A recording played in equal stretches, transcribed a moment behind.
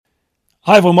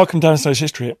Hi everyone, welcome to Downstairs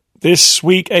History. This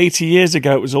week, 80 years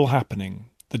ago, it was all happening.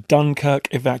 The Dunkirk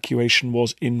evacuation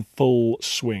was in full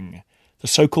swing. The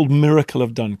so-called miracle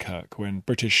of Dunkirk, when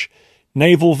British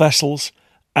naval vessels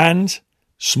and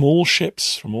small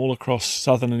ships from all across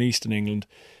southern and eastern England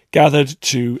gathered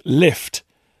to lift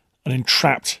an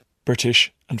entrapped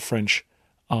British and French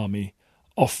army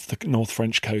off the North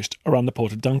French coast around the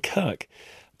port of Dunkirk.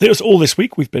 It was all this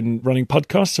week. We've been running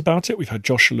podcasts about it. We've had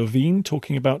Joshua Levine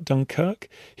talking about Dunkirk.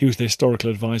 He was the historical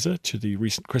advisor to the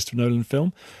recent Christopher Nolan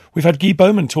film. We've had Guy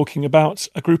Bowman talking about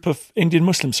a group of Indian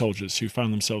Muslim soldiers who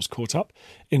found themselves caught up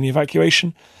in the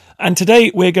evacuation. And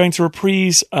today we're going to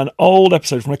reprise an old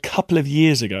episode from a couple of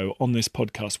years ago on this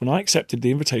podcast when I accepted the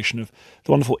invitation of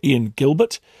the wonderful Ian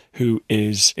Gilbert, who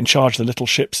is in charge of the Little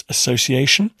Ships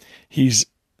Association. He's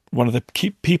one of the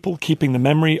people keeping the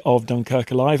memory of Dunkirk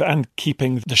alive and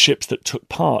keeping the ships that took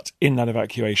part in that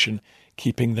evacuation,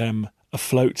 keeping them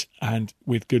afloat and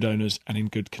with good owners and in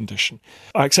good condition.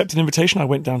 I accepted an invitation. I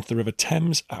went down to the River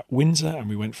Thames at Windsor and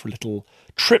we went for a little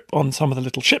trip on some of the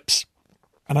little ships.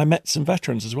 And I met some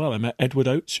veterans as well. I met Edward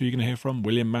Oates, who you're going to hear from,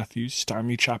 William Matthews,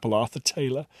 Stanley Chappell, Arthur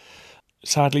Taylor.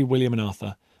 Sadly, William and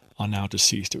Arthur are now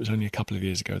deceased. It was only a couple of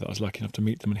years ago that I was lucky enough to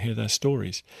meet them and hear their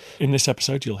stories. In this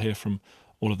episode, you'll hear from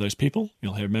all of those people.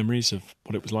 You'll hear memories of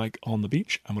what it was like on the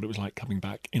beach and what it was like coming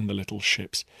back in the little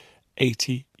ships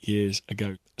 80 years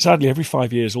ago. Sadly, every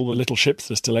 5 years, all the little ships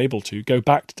that are still able to go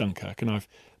back to Dunkirk, and I've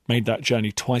made that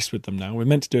journey twice with them now. We're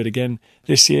meant to do it again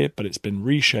this year, but it's been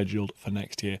rescheduled for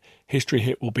next year. History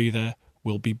Hit will be there.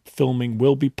 We'll be filming,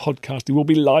 we'll be podcasting, we'll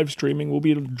be live streaming, we'll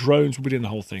be on drones, we'll be doing the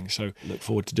whole thing. So look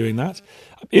forward to doing that.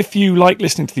 If you like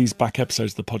listening to these back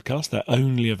episodes of the podcast, they're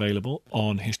only available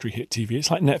on History Hit TV.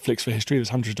 It's like Netflix for history. There's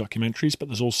hundreds of documentaries, but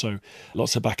there's also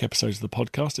lots of back episodes of the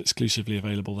podcast exclusively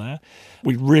available there.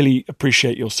 We really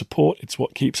appreciate your support. It's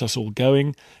what keeps us all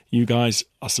going. You guys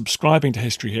are subscribing to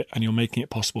History Hit and you're making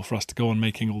it possible for us to go on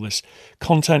making all this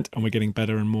content, and we're getting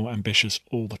better and more ambitious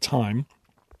all the time.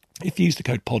 If you use the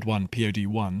code POD1,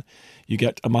 POD1, you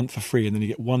get a month for free, and then you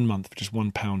get 1 month for just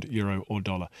 £1, euro or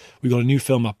dollar. We've got a new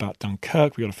film up about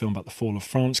Dunkirk. We've got a film about the fall of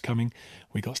France coming.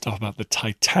 We've got stuff about the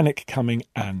Titanic coming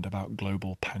and about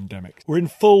global pandemic. We're in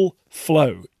full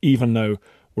flow, even though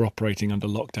we're operating under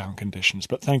lockdown conditions.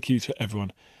 But thank you to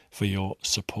everyone for your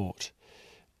support.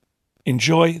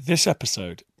 Enjoy this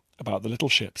episode about the little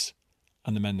ships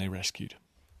and the men they rescued.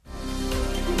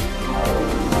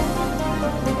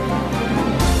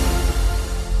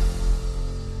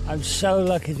 I'm so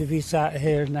lucky to be sat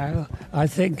here now. I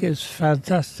think it's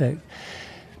fantastic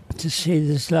to see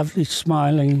this lovely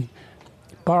smiling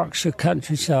Berkshire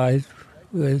countryside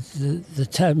with the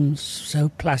Thames so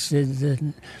placid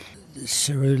and the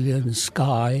cerulean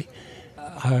sky.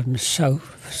 I'm so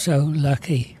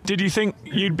lucky. Did you think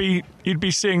you'd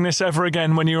be seeing this ever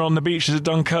again when you were on the beaches at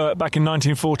Dunkirk back in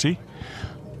 1940?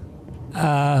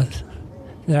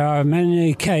 There are many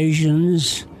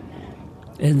occasions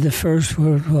in the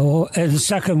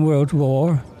Second World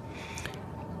War,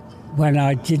 when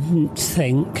I didn't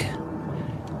think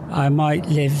I might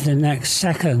live the next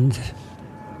second,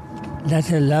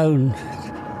 let alone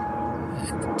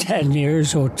 10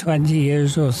 years or 20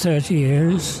 years or 30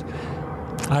 years.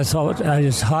 I thought I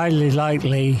was highly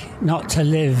likely not to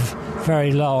live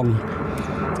very long.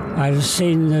 I've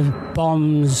seen the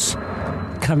bombs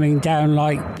coming down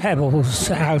like pebbles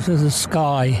out of the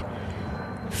sky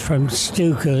from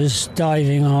Stukas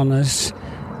diving on us,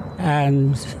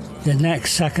 and the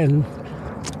next second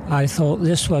I thought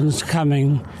this one's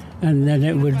coming, and then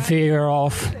it would veer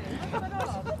off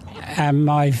and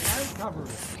my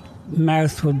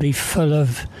mouth would be full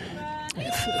of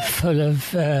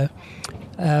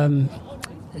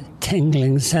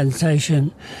tingling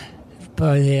sensation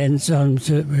by the enzymes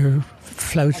that were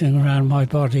floating around my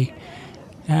body,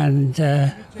 and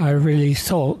I really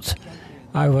thought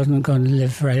I wasn't going to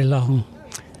live very long,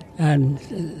 and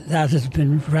that has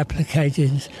been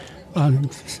replicated on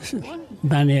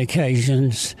many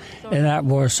occasions in that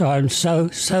war. So I'm so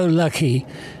lucky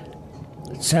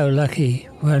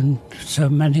when so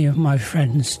many of my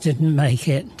friends didn't make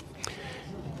it.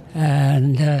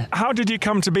 And how did you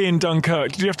come to be in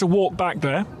Dunkirk? Did you have to walk back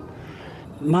there?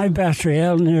 My battery,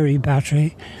 El Nuri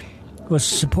battery, was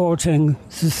supporting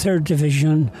the 3rd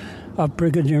Division of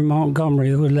Brigadier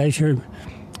Montgomery, who later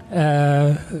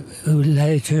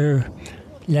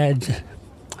led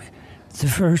the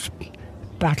first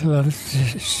battle of the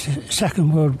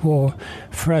Second World War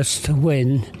for us to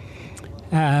win.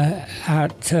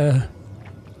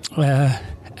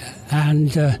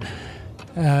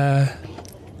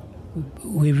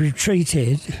 We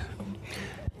retreated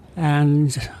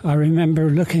And I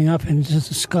remember looking up into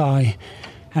the sky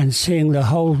and seeing the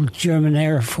whole German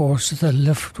Air Force, the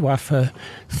Luftwaffe,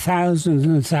 thousands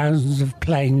and thousands of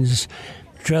planes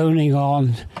droning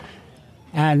on.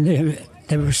 And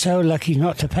they were so lucky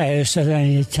not to pay us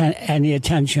any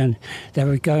attention. They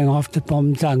were going off to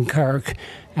bomb Dunkirk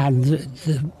and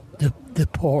the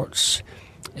ports,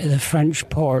 the French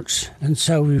ports. And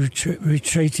so we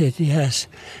retreated, yes.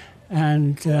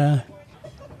 And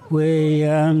we,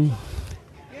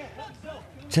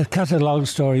 to cut a long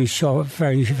story short,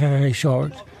 very, very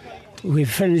short, we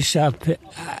finished up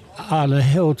on a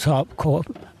hilltop called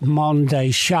Mont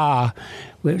des Chats,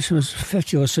 which was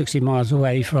 50 or 60 miles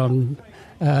away from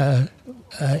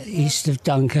east of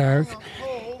Dunkirk,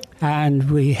 and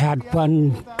we had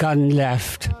one gun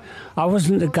left. I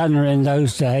wasn't a gunner in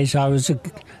those days. I was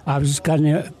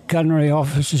gunnery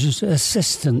officer's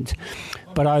assistant,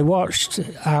 but I watched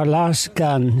our last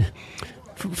gun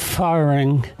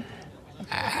firing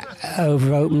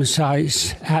over open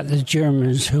sights at the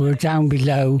Germans, who were down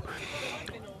below,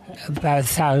 about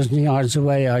 1,000 yards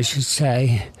away, I should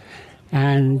say,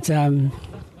 and then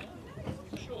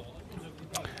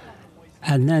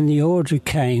the order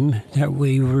came that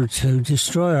we were to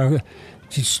destroy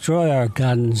our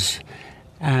guns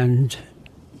and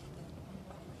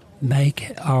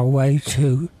make our way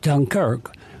to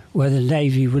Dunkirk, where the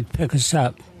Navy would pick us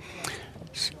up.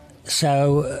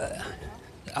 So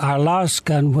our last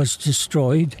gun was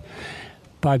destroyed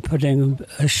by putting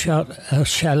a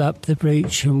shell up the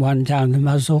breech and one down the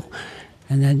muzzle,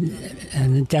 and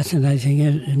then detonating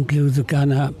it and blew the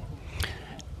gun up.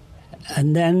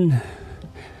 And then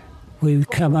we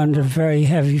come under very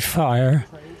heavy fire,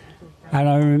 and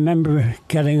I remember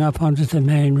getting up onto the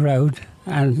main road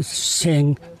and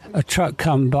seeing a truck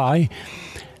come by,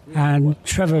 and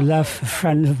Trevor Luff, a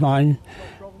friend of mine,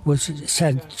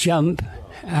 said jump,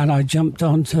 and I jumped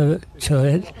onto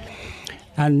it,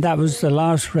 and that was the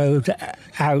last road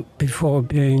out before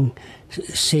being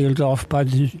sealed off by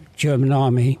the German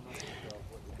army.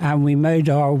 And we made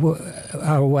our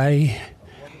way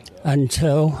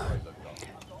until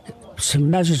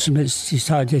some measurements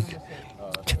decided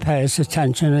to pay us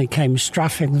attention. They came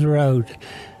strafing the road,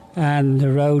 and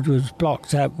the road was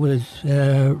blocked up with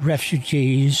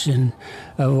refugees and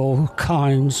of all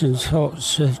kinds and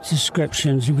sorts of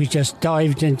descriptions. We just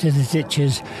dived into the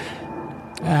ditches,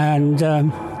 and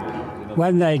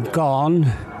when they'd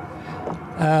gone,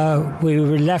 we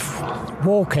were left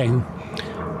walking.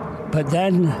 But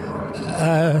then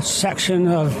a section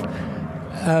of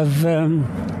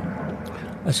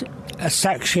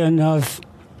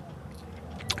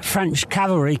French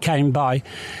cavalry came by,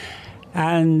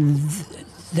 and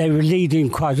they were leading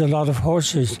quite a lot of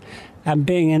horses. And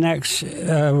being an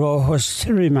ex-Royal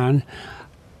Artilleryman,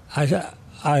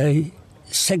 I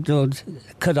signalled,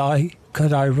 could I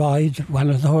ride one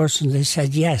of the horses? And they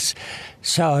said yes.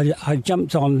 So I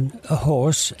jumped on a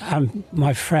horse, and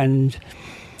my friend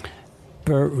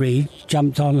Bert Reed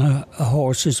jumped on a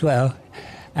horse as well,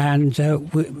 and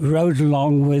we rode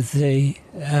along with the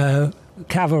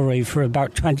cavalry for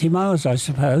about 20 miles, I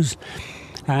suppose.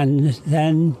 And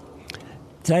then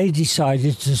they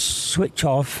decided to switch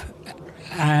off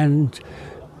and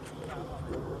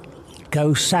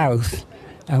go south,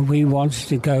 and we wanted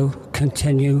to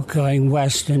continue going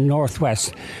west and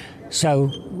northwest.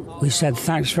 So we said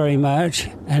thanks very much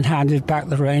and handed back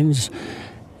the reins,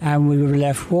 and we were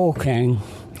left walking.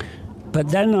 But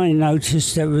then I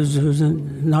noticed there was a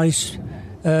nice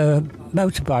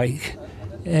motorbike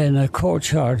in a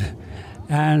courtyard,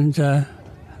 and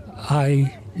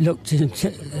I looked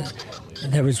into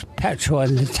there was petrol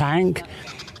in the tank,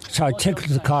 so I tickled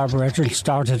the carburetor and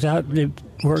started up, and it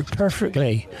worked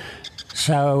perfectly.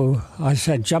 So I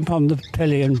said, jump on the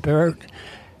pillion, Bert,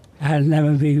 and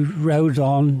then we rode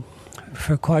on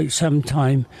for quite some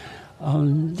time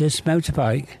on this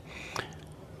motorbike.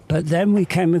 But then we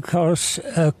came across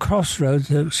a crossroad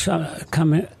that was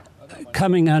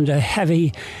coming under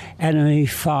heavy enemy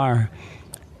fire.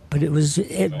 But it was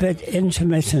a bit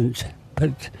intermittent.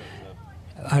 But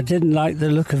I didn't like the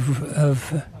look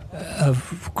of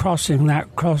crossing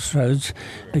that crossroads,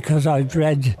 because I'd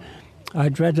read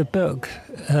a book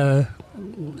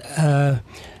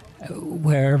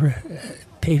where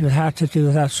people had to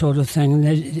do that sort of thing, and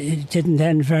it didn't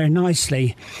end very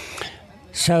nicely.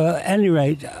 So at any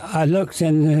rate, I looked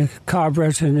in the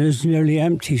carburetor and it was nearly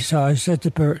empty, so I said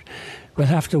to Bert, we'll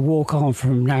have to walk on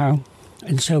from now.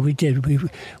 And so we did. We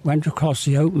went across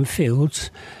the open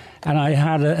fields, and I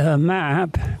had a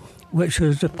map, which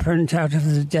was a printout of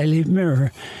the Daily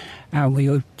Mirror, and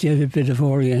we did a bit of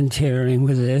orienteering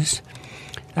with this.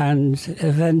 And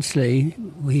eventually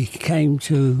we came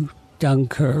to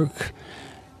Dunkirk,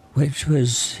 which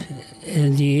was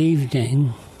in the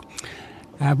evening.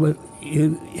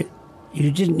 You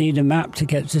didn't need a map to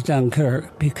get to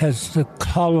Dunkirk because the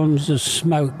columns of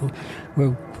smoke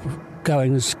were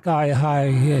going sky high,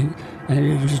 and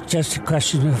it was just a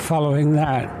question of following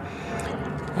that.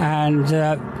 And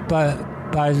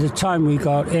by the time we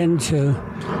got into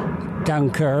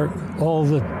Dunkirk, all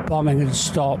the bombing had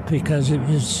stopped because it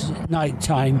was night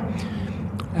time,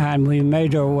 and we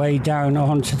made our way down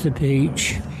onto the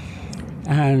beach,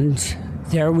 and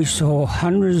there we saw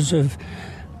hundreds of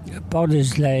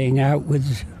bodies laying out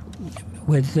with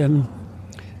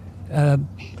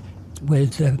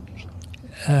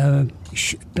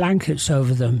blankets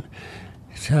over them.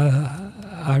 So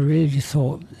I really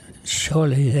thought,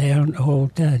 surely they aren't all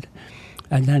dead.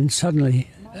 And then suddenly,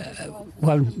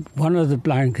 one of the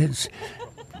blankets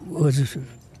was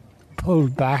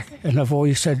pulled back, and a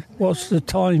voice said, "What's the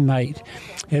time, mate?"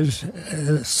 It was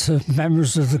some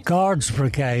members of the Guards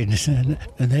Brigade, and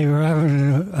they were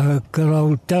having a good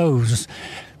old doze.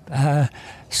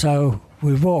 So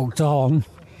we walked on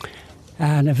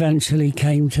and eventually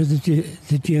came to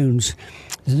the dunes.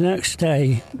 The next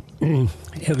day,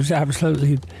 it was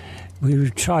absolutely... We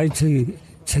tried to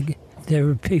there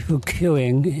were people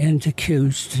queuing into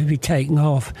queues to be taken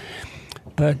off,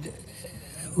 but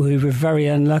we were very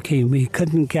unlucky. We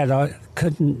couldn't get out,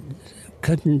 couldn't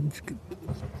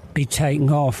be taken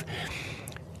off,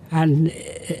 and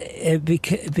it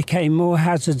became more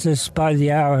hazardous by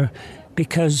the hour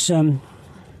because the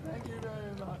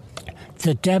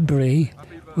debris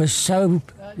was so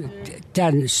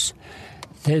dense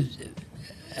that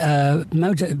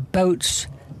motorboats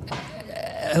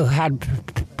who had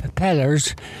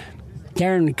propellers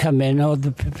daren't come in, or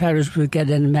the propellers would get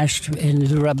enmeshed in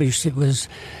the rubbish that was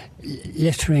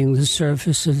littering the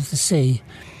surface of the sea.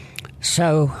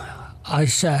 So I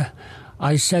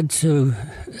said to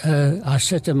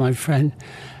my friend,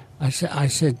 I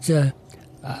said,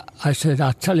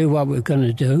 I'll tell you what we're going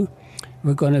to do.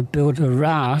 We're going to build a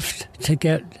raft to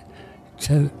get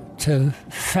to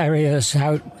ferry us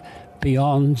out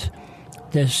beyond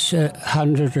this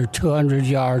 100 or 200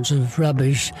 yards of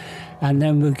rubbish, and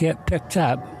then we'll get picked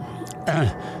up.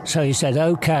 So he said,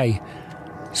 okay.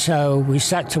 So we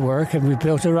set to work and we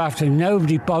built a raft, and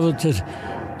nobody bothered to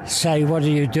say, what are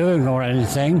you doing or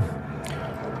anything.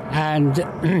 And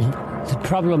the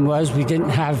problem was we didn't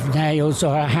have nails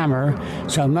or a hammer,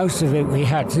 so most of it we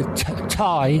had to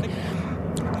tie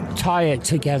them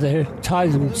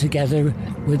together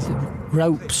with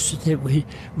ropes that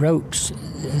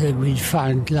we'd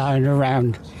find lying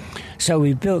around. So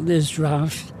we built this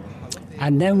raft,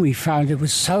 and then we found it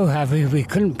was so heavy we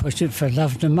couldn't push it for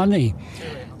love nor money,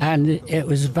 and it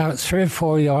was about 3 or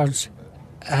 4 yards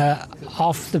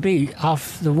off the beach,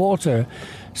 off the water.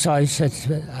 So I said,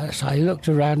 so I looked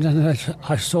around and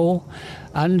I saw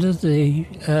under the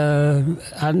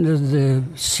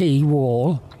sea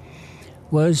wall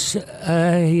was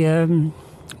a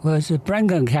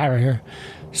Brengan carrier.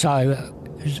 So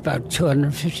it was about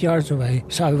 250 yards away.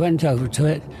 So I went over to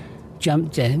it,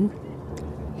 jumped in,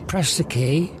 pressed the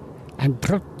key, and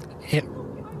it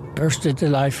bursted to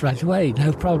life right away,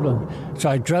 no problem. So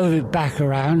I drove it back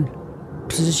around,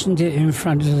 positioned it in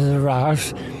front of the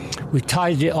raft. We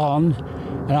tied it on,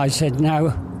 and I said, when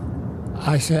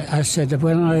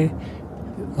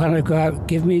I go out,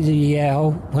 give me the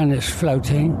yell when it's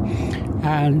floating,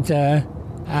 and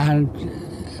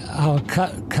I'll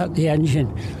cut the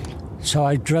engine. So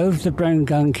I drove the Bren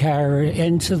gun carrier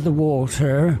into the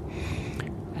water,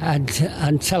 and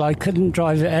until I couldn't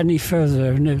drive it any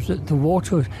further. And the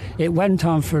water, it went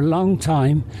on for a long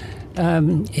time,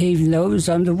 even though it was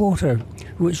underwater,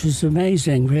 which was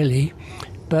amazing, really.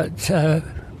 But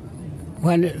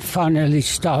when it finally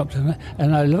stopped,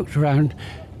 and I looked around,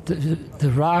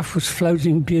 the raft was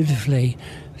floating beautifully.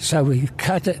 So we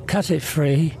cut it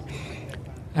free,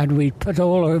 and we put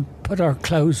our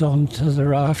clothes onto the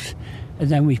raft, and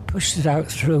then we pushed it out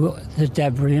through the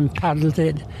debris and paddled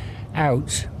it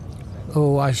out.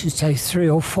 Oh, I should say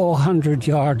 300 or 400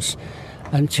 yards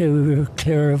until we were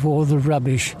clear of all the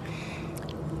rubbish.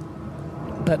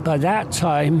 But by that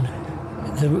time,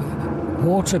 the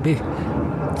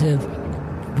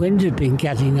wind had been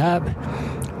getting up,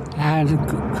 and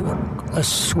a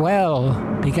swell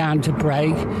began to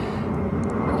break,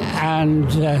 and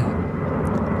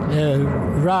the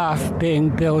raft being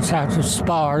built out of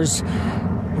spars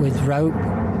with rope,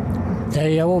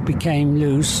 they all became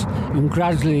loose, and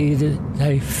gradually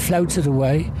they floated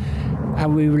away,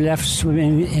 and we were left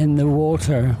swimming in the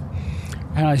water.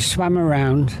 And I swam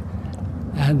around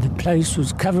and the place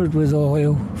was covered with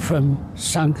oil from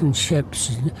sunken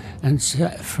ships and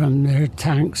from their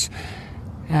tanks.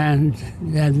 And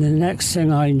then the next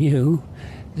thing I knew,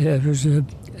 there was a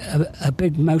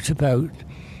big motorboat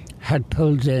had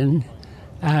pulled in,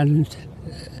 and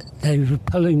they were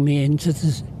pulling me into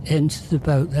the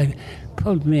boat. They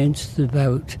pulled me into the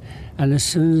boat, and as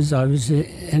soon as I was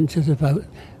into the boat,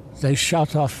 they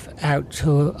shot off out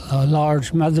to a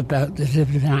large mother boat that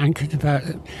had been anchored about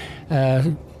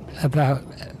a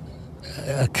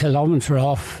kilometre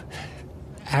off,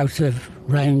 out of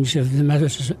range of the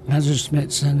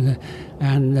Messerschmitts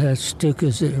and the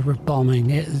Stukas that were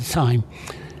bombing at the time.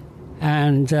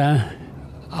 And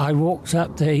I walked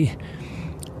up the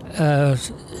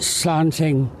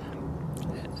slanting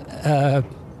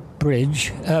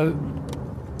bridge,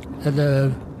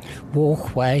 the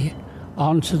walkway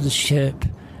onto the ship,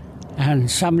 and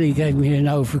somebody gave me an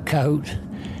overcoat,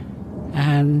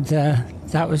 and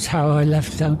that was how I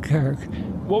left Dunkirk.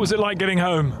 What was it like getting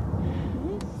home?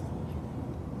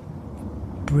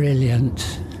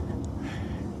 Brilliant.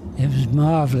 It was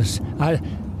marvellous. I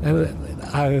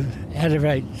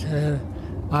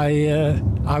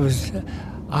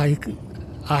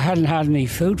hadn't had any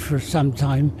food for some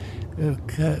time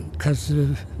because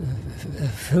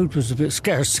food was a bit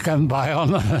scarce to come by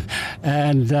on,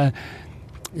 and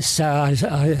so I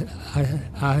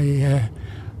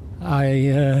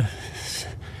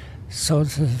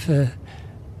sort of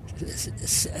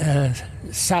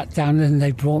sat down, and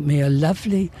they brought me a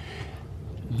lovely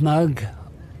mug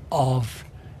of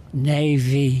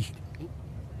Navy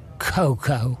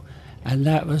cocoa, and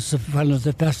that was one of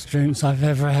the best drinks I've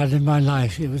ever had in my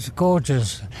life. It was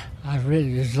gorgeous.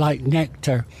 It was like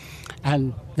nectar.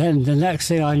 And then the next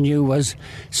thing I knew was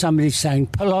somebody saying,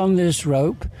 pull on this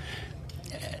rope.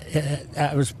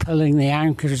 That was pulling the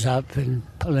anchors up and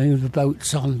pulling the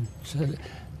boats on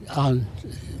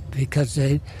because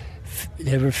they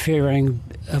were fearing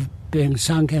of being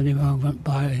sunk any moment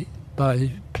by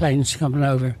planes coming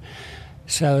over.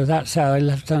 So that's how I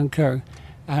left Dunkirk.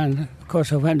 And of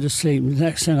course I went to sleep. The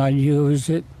next thing I knew was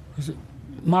it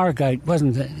Margate,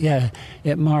 wasn't it? Yeah,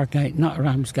 at Margate, not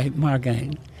Ramsgate,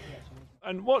 Margate.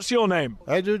 And what's your name?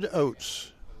 Edward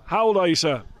Oates. How old are you,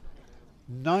 sir?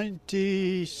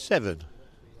 97.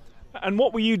 And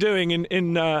what were you doing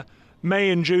in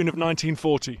May and June of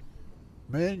 1940?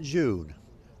 May and June.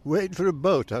 Waiting for a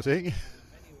boat, I think.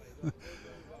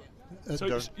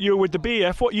 So you were with the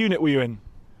BF. What unit were you in?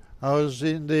 I was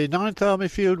in the 9th Army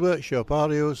Field Workshop,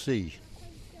 RAOC.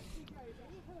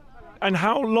 And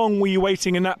how long were you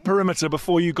waiting in that perimeter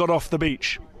before you got off the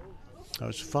beach? It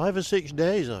was 5 or 6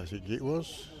 days, I think it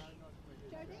was.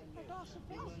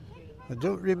 I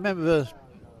don't remember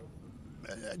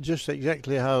just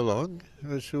exactly how long.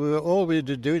 All we had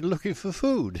to do was looking for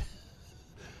food.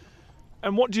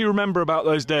 And what do you remember about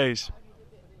those days?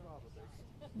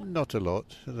 Not a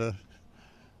lot.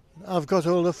 I've got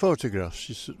all the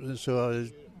photographs, so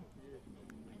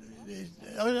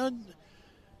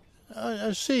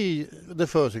I see the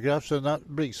photographs, and that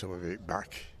brings some of it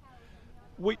back.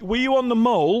 Were you on the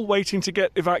mole waiting to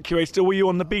get evacuated, or were you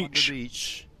on the beach? On the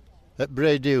beach at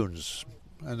Bray Dunes.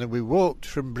 And then we walked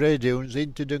from Bray Dunes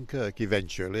into Dunkirk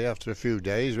eventually, after a few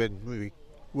days when we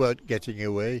weren't getting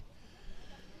away.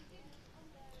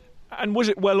 And was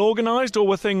it well organised, or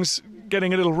were things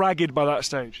getting a little ragged by that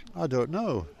stage? I don't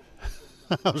know.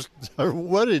 I was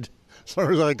worried as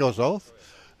far as I got off.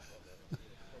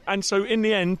 And so in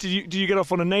the end, did you get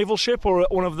off on a naval ship or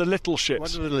one of the little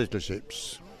ships? One of the little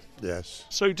ships, yes.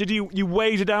 So did you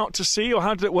waded out to sea, or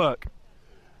how did it work?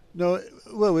 No,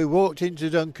 well, we walked into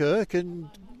Dunkirk and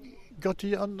got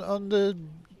on the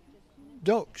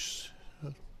docks.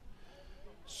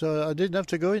 So I didn't have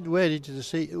to go wade into the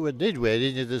sea. We did wade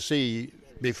into the sea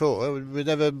before. We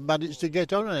never managed to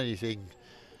get on anything.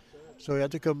 So we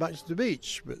had to come back to the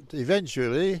beach. But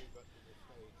eventually,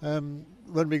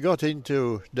 when we got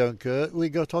into Dunkirk, we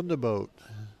got on the boat.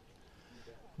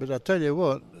 But I tell you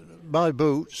what, my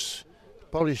boots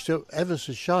polished up ever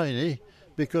so shiny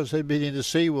because they'd been in the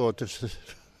seawater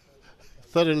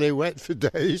thoroughly wet for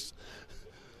days.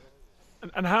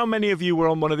 And how many of you were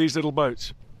on one of these little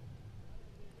boats?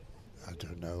 I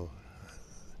don't know.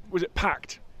 Was it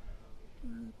packed?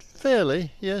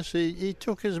 Fairly, yes. He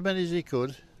took as many as he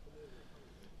could.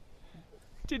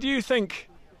 Did you think,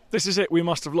 this is it, we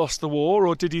must have lost the war,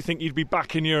 or did you think you'd be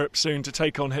back in Europe soon to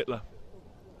take on Hitler?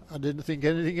 I didn't think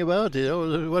anything about it. I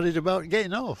was worried about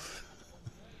getting off.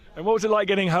 And what was it like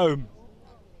getting home?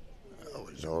 Oh,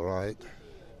 it was all right.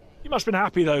 You must have been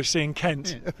happy, though, seeing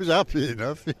Kent. Yeah, I was happy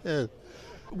enough, yeah.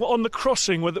 On the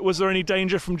crossing, was there any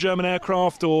danger from German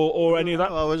aircraft or any of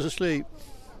that? No, I was asleep.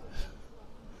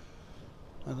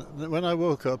 And when I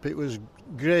woke up, it was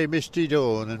grey, misty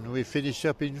dawn, and we finished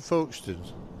up in Folkestone.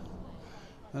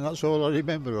 And that's all I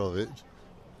remember of it.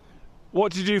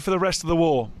 What did you do for the rest of the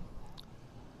war?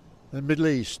 The Middle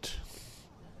East.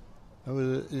 I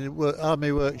was in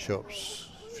army workshops,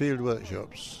 field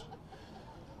workshops.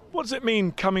 What does it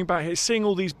mean coming back here, seeing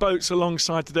all these boats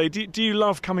alongside today? Do you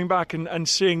love coming back and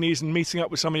seeing these and meeting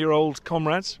up with some of your old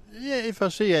comrades? Yeah, if I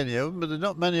see any of them, but there's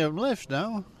not many of them left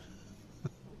now.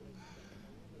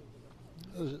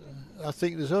 I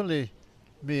think there's only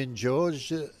me and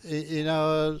George in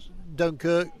our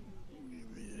Dunkirk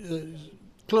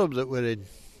club that we're in.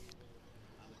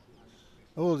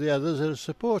 All the others are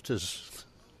supporters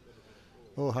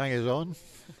or hangers on.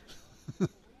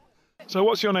 So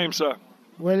what's your name, sir?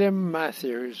 William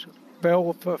Matthews,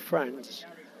 Bill for friends.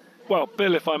 Well,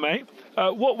 Bill, if I may.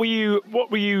 What were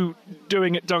you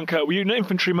doing at Dunkirk? Were you an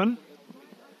infantryman?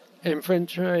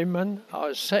 Infantryman, I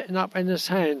was setting up in the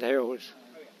sand hills.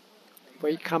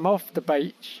 We come off the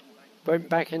beach, went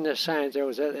back in the sand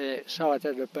hills at the side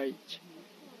of the beach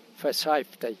for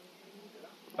safety.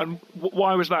 And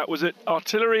why was that? Was it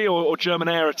artillery or German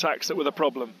air attacks that were the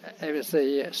problem? It was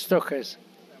the Stuckers.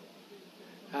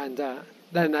 And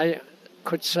then they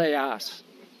could see us.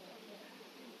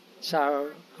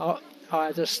 So I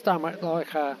had a stomach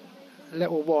like a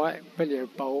little white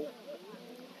billiard ball.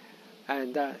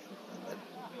 And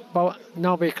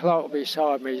Nobby Clark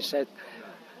beside me said,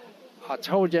 I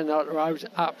told you not to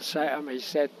upset them, he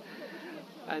said.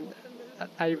 And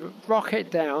they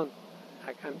rocket down,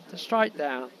 they come straight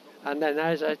down, and then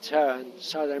as they turn,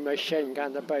 so they machine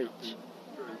gun the beach.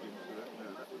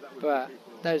 But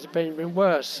there's been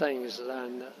worse things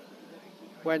than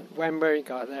when we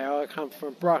got there. I come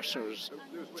from Brussels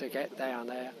to get down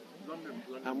there.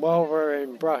 And while we were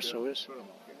in Brussels,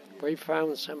 we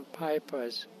found some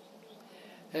papers.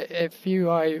 If you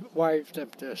waved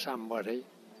them to somebody,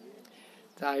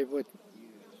 they would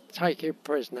take you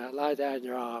prisoner, lay down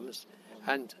your arms,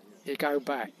 and you go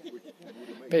back.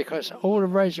 Because all the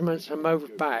regiments have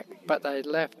moved back, but they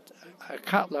left a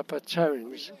couple of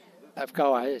platoons of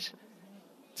guys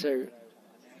to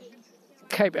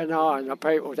keep an eye on the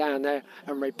people down there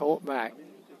and report back.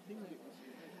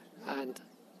 And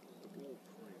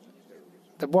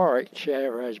the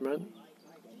Warwickshire Regiment,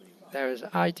 there was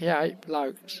 88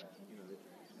 blokes.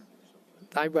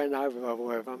 They went over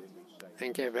with them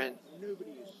and give in.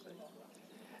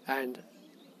 And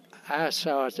our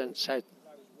sergeant said,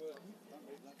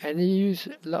 any you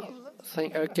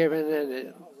think of giving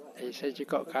in? He said, you've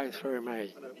got to go through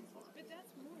me.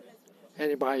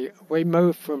 Anyway, we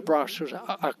moved from Brussels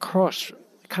across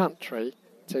country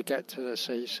to get to the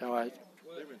seaside.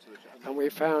 And we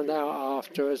found out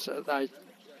afterwards that they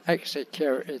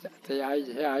executed the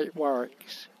 88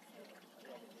 Warwicks.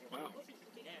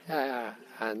 Wow.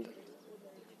 And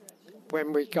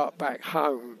when we got back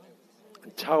home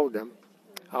and told them,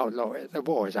 oh, look, the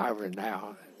war's over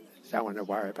now. Don't want to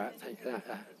worry about things like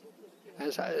that.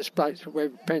 And so it's like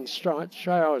with pinstripe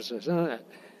trousers, isn't it?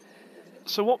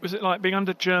 So what was it like being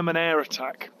under German air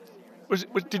attack?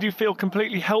 Did you feel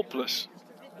completely helpless?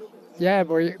 Yeah,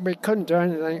 we couldn't do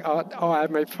anything. I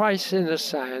had my face in the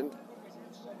sand,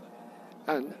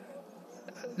 and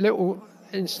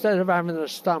instead of having a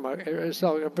stomach, it was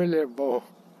like a billiard ball.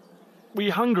 Were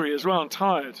you hungry as well and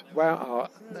tired? Well,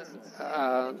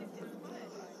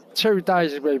 2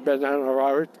 days we'd been on the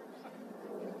road,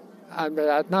 and we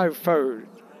had no food.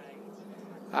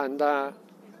 And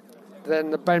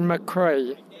then the Ben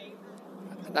McCree,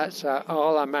 that's an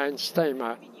Isle-of-Man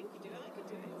steamer,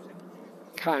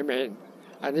 came in,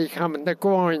 and he came on the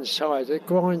groin side. The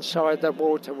groin side, the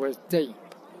water was deep,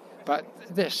 but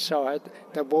this side,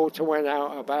 the water went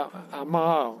out about a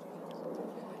mile.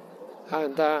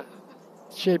 And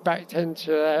she backed into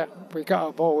there. We got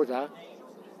aboard her,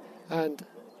 and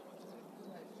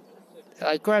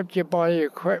they grabbed you by the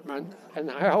equipment and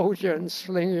they hold you and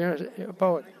sling you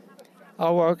aboard. I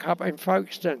woke up in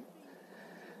Folkestone,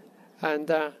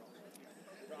 and I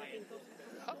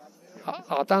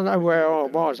don't know where I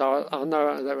was. I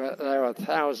know there were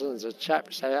thousands of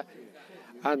chaps there,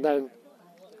 and then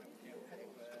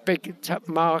big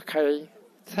marquee,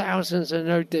 thousands of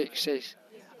new Dixies.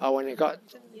 I went and got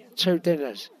 2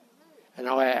 dinners, and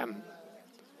I ate them.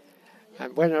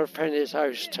 And when I finished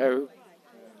those 2,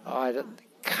 I had a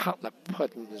couple of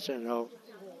puddings and all.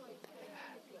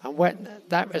 And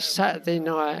that was Saturday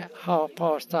night,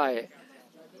 8:30.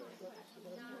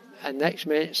 And next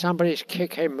minute, somebody's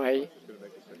kicking me,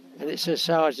 and it's the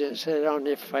sergeant said, on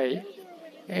your feet.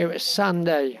 It was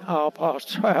Sunday,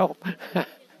 12:30.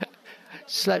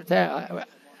 Slept out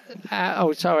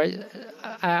on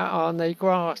the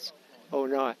grass. all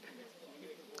night.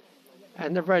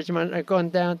 And the regiment had gone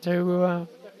down to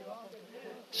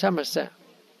Somerset.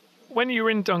 When you were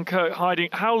in Dunkirk hiding,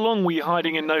 how long were you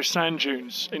hiding in those sand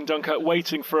dunes in Dunkirk,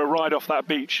 waiting for a ride off that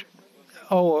beach?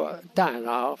 Oh, a day and a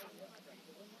half.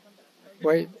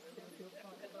 We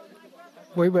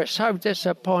were so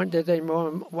disappointed in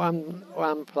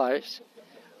one place.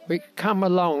 We come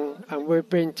along and we've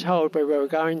been told we were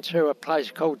going to a place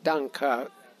called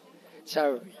Dunkirk.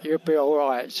 So you'll be all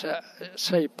right, it's a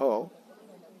seaport.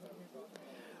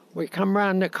 We come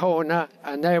round the corner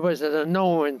and there was a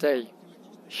Normandy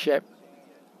ship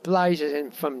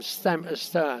blazing from stem to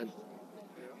stern.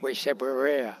 We said, we're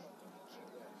here.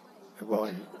 It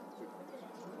wasn't.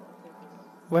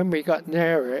 When we got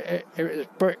near it, it was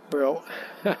brick built.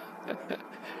 It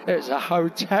was a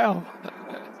hotel.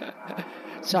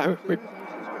 So we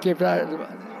give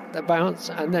that the bounce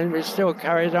and then we still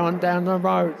carried on down the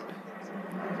road.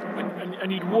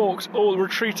 And you'd walked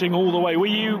retreating all the way. Were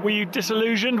you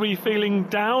disillusioned? Were you feeling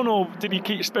down, or did you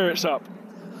keep your spirits up?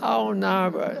 Oh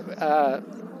no,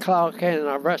 Clark and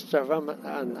the rest of them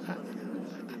and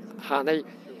Honey,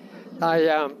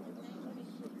 they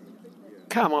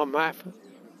come on, Matt,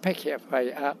 pick your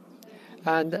feet up.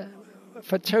 And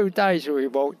for 2 days we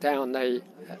walked down the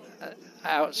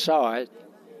outside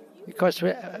because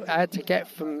we had to get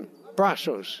from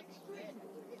Brussels,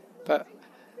 but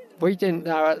we didn't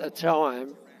know at the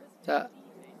time that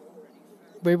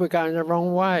we were going the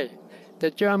wrong way.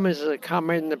 The Germans had come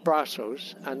into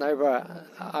Brussels and they were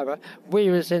we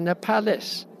was in the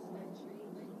palace.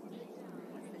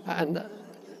 And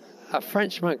a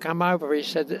Frenchman come over, he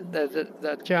said that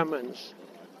the Germans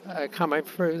are coming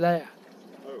through there.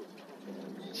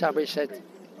 So we said,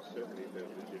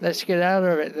 let's get out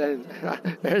of it then.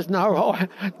 There's no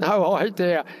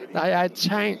idea. They had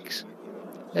tanks.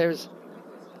 There was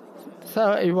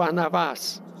 31 of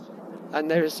us, and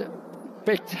there was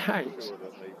big tanks.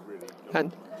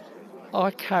 And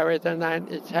I carried an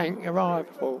anti-tank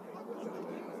rifle,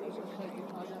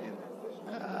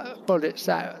 bullets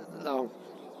that long.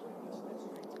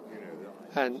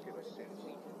 And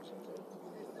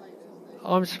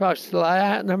I'm supposed to lay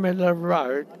out in the middle of the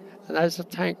road, and as the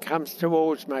tank comes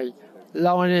towards me,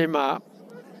 line him up,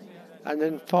 and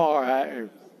then fire at him.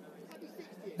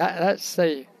 That's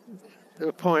the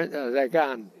point of the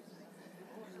gun.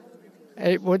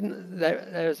 It wouldn't.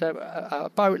 There was a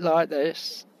boat like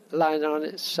this laying on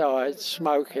its side,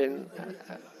 smoking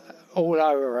all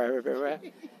over everywhere.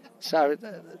 So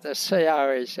the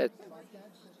CO, he said,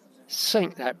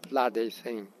 sink that bloody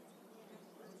thing.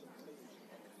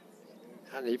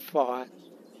 And he fired.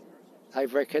 They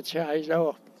ricocheted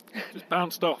off. Just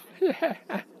bounced off. Yeah.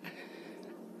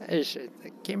 He said,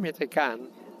 give me the gun.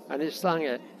 And he slung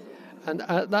it. And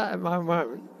at that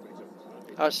moment,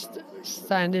 I was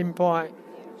standing by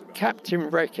Captain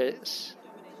Ricketts,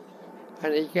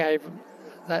 and he gave,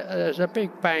 there was a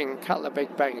big bang, couple of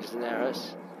big bangs near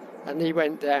us, and he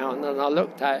went down, and I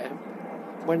looked at him.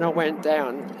 When I went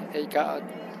down, he got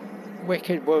a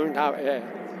wicked wound out here.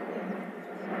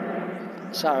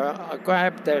 So I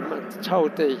grabbed them and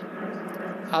told the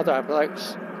other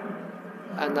blokes,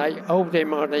 and they hauled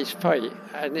him on his feet,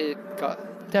 and he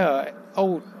got dirt,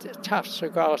 all tufts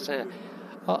of grass there.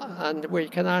 And we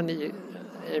can only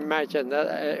imagine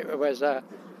that it was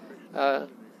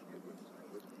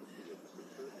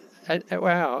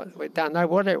well, we don't know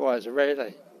what it was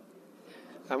really.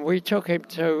 And we took him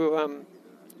to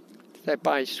the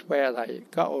base where they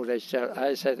got all this.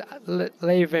 They said,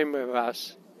 leave him with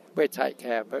us, we'll take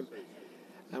care of him.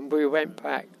 And we went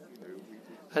back.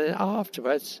 And then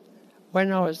afterwards,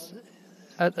 when I was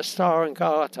at the Star and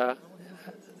Garter,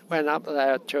 went up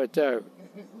there to do.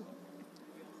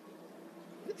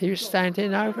 He was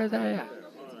standing over there.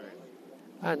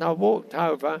 And I walked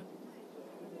over,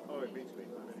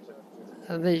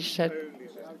 and he said,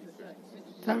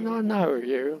 don't I know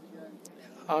you?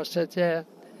 I said, yeah,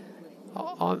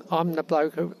 I'm the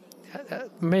bloke who,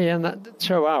 me and the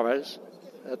 2 others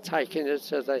are taking us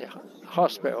to the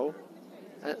hospital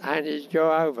and handed you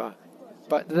over.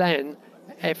 But then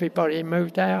everybody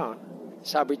moved out,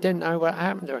 so we didn't know what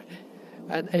happened to him.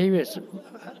 And he was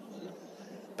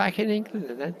back in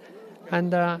England then,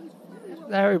 and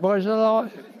there he was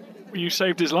alive. You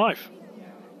saved his life.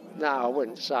 No, I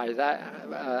wouldn't say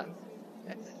that.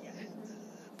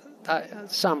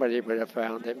 Somebody would have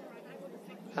found him.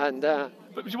 And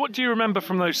but what do you remember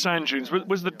from those sand dunes?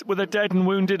 Were there dead and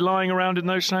wounded lying around in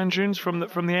those sand dunes from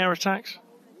the air attacks?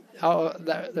 Oh,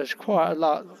 there's quite a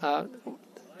lot.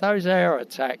 Those air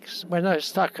attacks, when those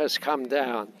suckers come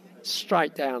down,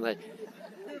 straight down there,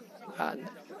 and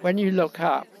when you look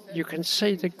up, you can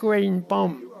see the green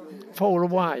bomb fall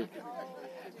away,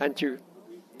 and you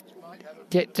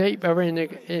get deeper in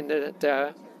the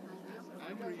dirt.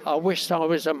 I wished I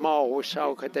was a mole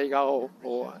so I could dig a hole,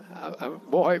 or a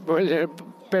white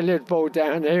billiard ball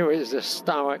down here is a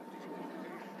stomach.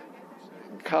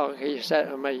 Clarky said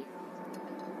to me,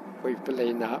 "We've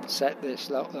been upset this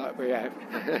lot like we have."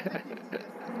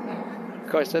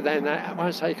 Because then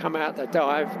once they come out the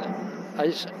dive,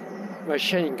 they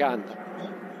machine gunned.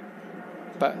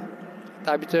 But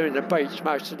they were doing the beach,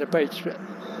 most of the beach,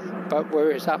 but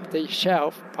we was up the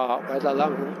shelf part where the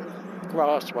long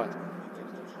grass was.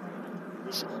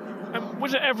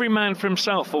 Was it every man for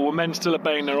himself, or were men still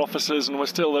obeying their officers and were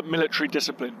still the military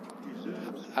discipline?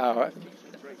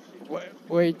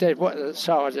 We did what the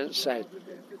sergeant said.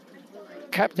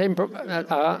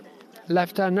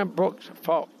 Lieutenant Brooks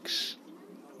Fox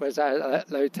was a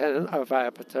lieutenant of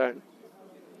our platoon.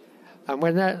 And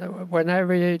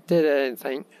whenever he did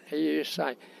anything, he used to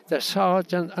say, "The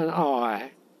sergeant and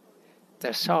I,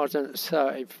 the sergeant's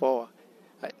 34,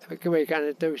 we're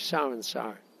going to do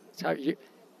so-and-so." So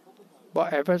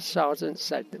whatever the sergeant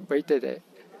said, we did it.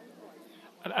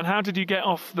 And how did you get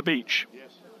off the beach?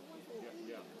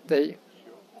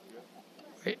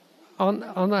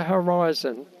 On the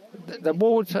horizon, the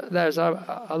water, there's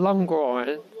a long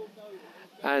groin,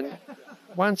 and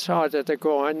one side of the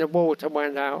groin, the water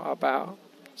went out about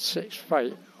 6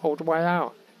 feet, all the way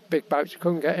out. Big boats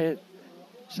couldn't get in.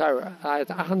 So I had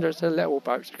hundreds of little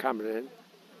boats coming in.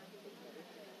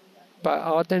 But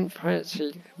I didn't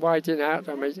fancy wading out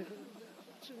to me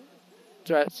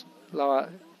dressed like,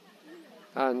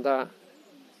 and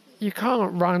you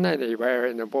can't run anywhere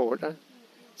in the water.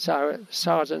 So the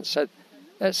sergeant said,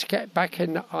 "Let's get back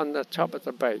on the top of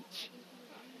the beach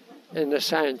in the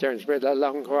sand dunes with the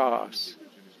long grass."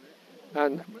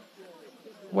 And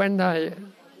when they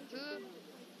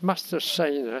must have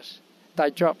seen us, they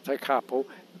dropped a couple,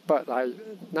 but they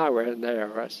nowhere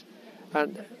near us.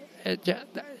 And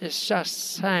it's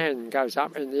just sand goes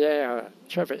up in the air,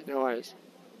 terrific noise.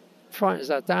 Frightens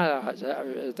the daylights out of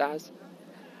it, it does.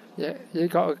 You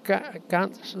got a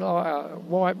gun like a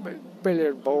white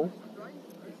billiard ball,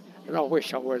 and I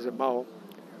wish I was a mole.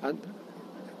 And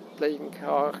bleeding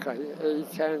Clarky, he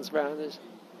turns round and says,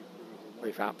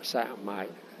 "We've upset him, mate."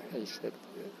 He said,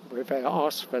 "We've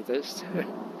asked for this."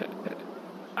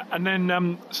 And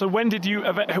then, so when did you?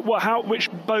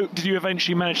 Which boat did you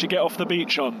eventually manage to get off the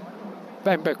beach on?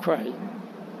 Ben McCree.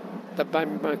 The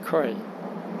Ben McCree.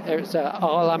 It was an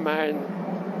Isle of Man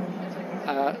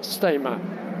steamer.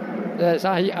 There's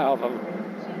 8 of them,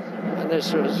 and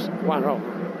this was one of them.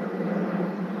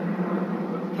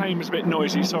 The plane was a bit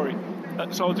noisy, sorry.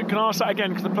 So can I ask that again,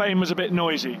 because the plane was a bit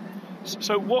noisy.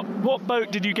 So what boat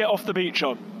did you get off the beach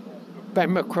on? Ben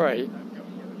McCree.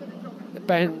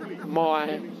 Ben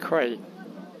McCree.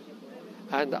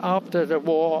 And after the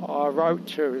war, I wrote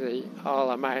to the Isle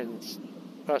of Man's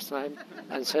first name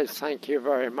and said thank you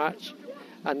very much.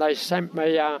 And they sent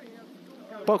me a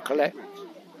booklet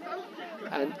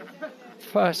and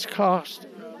first class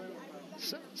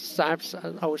stamps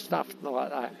and all stuff like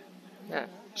that. Yeah.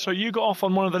 So you got off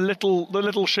on one of the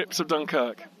little ships of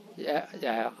Dunkirk?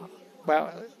 Yeah.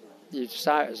 Well, you'd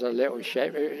say it was a little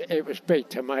ship. It was big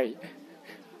to me.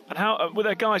 And how were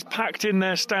there guys packed in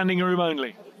there, standing room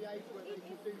only?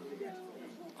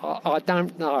 I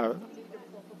don't know.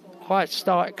 I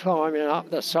started climbing up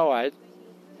the side,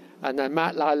 and the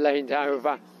matlock leaned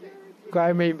over,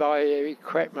 grabbed me by the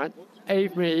equipment,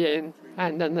 heaved me in,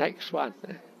 and the next one.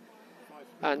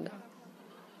 And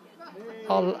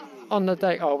on the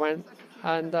deck I went,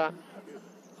 and I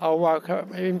woke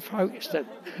up in Folkestone.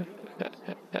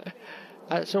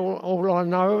 That's all I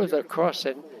know of the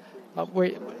crossing.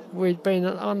 We'd been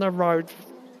on the road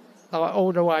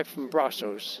all the way from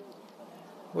Brussels.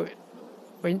 We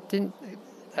didn't.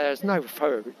 There's no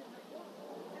food,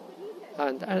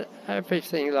 and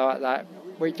everything like that.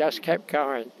 We just kept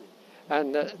going,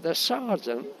 and the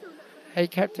sergeant, he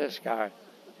kept us going.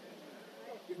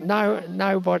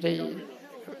 Nobody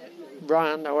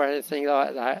ran or anything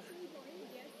like that.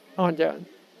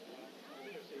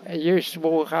 He used to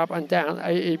walk up and down.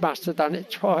 He must have done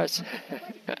it twice.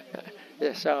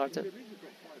 The sergeant.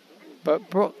 But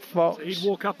Brooke Fox... So he'd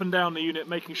walk up and down the unit,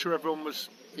 making sure everyone was...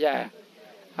 Yeah.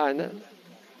 And the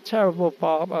terrible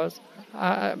part was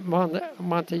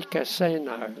Monte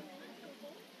Cassino.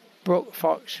 Brooke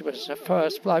Fox was the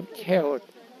first bloke killed.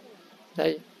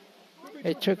 He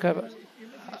took a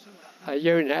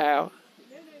unit out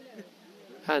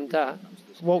and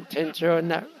walked into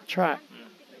a trap.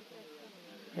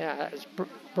 Yeah, that was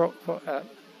Brooke Fox.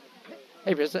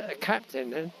 He was a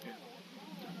captain then.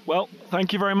 Well,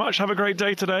 thank you very much. Have a great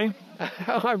day today.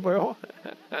 I will.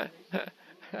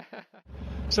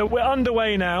 So we're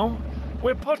underway now.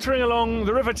 We're pottering along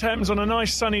the River Thames on a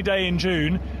nice sunny day in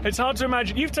June. It's hard to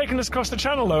imagine. You've taken us across the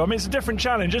Channel, though. I mean, it's a different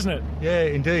challenge, isn't it? Yeah,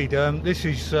 indeed. This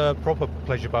is proper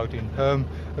pleasure boating.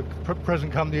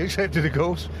 Present company accepted, of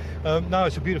course. No,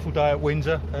 it's a beautiful day at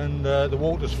Windsor, and the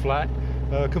water's flat.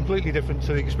 Completely different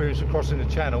to the experience of crossing the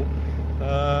Channel,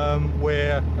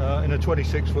 where in a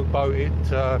 26-foot boat,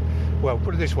 well,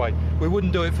 put it this way, we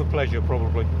wouldn't do it for pleasure,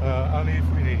 probably, only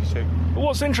if we needed to. But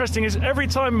what's interesting is every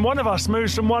time one of us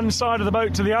moves from one side of the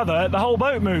boat to the other, the whole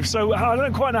boat moves. So I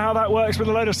don't quite know how that works with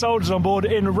a load of soldiers on board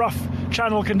in rough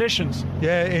Channel conditions.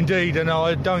 Yeah, indeed, and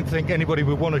I don't think anybody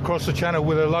would want to cross the Channel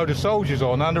with a load of soldiers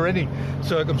on under any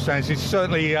circumstances.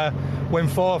 Certainly when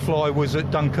Firefly was at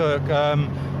Dunkirk,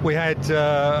 we had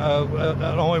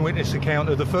an eyewitness account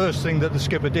of the first thing that the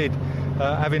skipper did,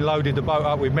 having loaded the boat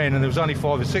up with men, and there was only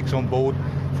 5 or 6 on board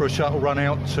for a shuttle run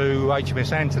out to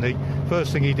HMS Anthony.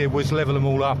 First thing he did was level them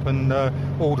all up and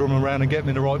order them around and get them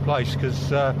in the right place,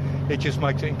 because it just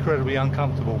makes it incredibly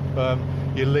uncomfortable.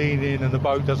 You lean in and the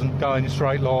boat doesn't go in a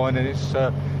straight line, and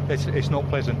it's not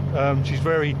pleasant. She's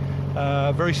very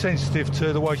sensitive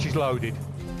to the way she's loaded.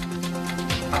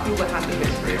 I feel we had the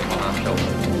history on our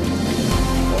shoulders.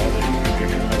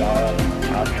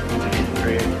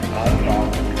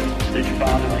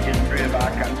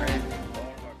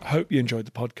 I hope you enjoyed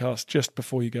the podcast. Just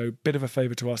before you go, bit of a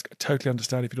favour to ask. I totally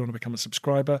understand if you don't want to become a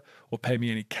subscriber or pay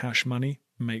me any cash money.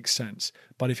 Makes sense.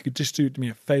 But if you could just do me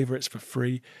a favour, it's for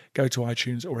free. Go to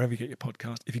iTunes or wherever you get your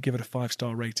podcast. If you give it a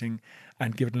 5-star rating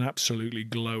and give it an absolutely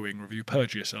glowing review,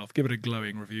 purge yourself, give it a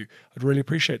glowing review. I'd really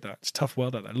appreciate that. It's a tough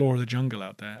world out there, law of the jungle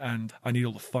out there, and I need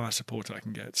all the fire support I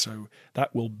can get. So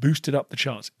that will boost it up the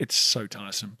charts. It's so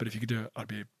tiresome. But if you could do it, I'd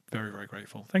be very, very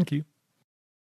grateful. Thank you.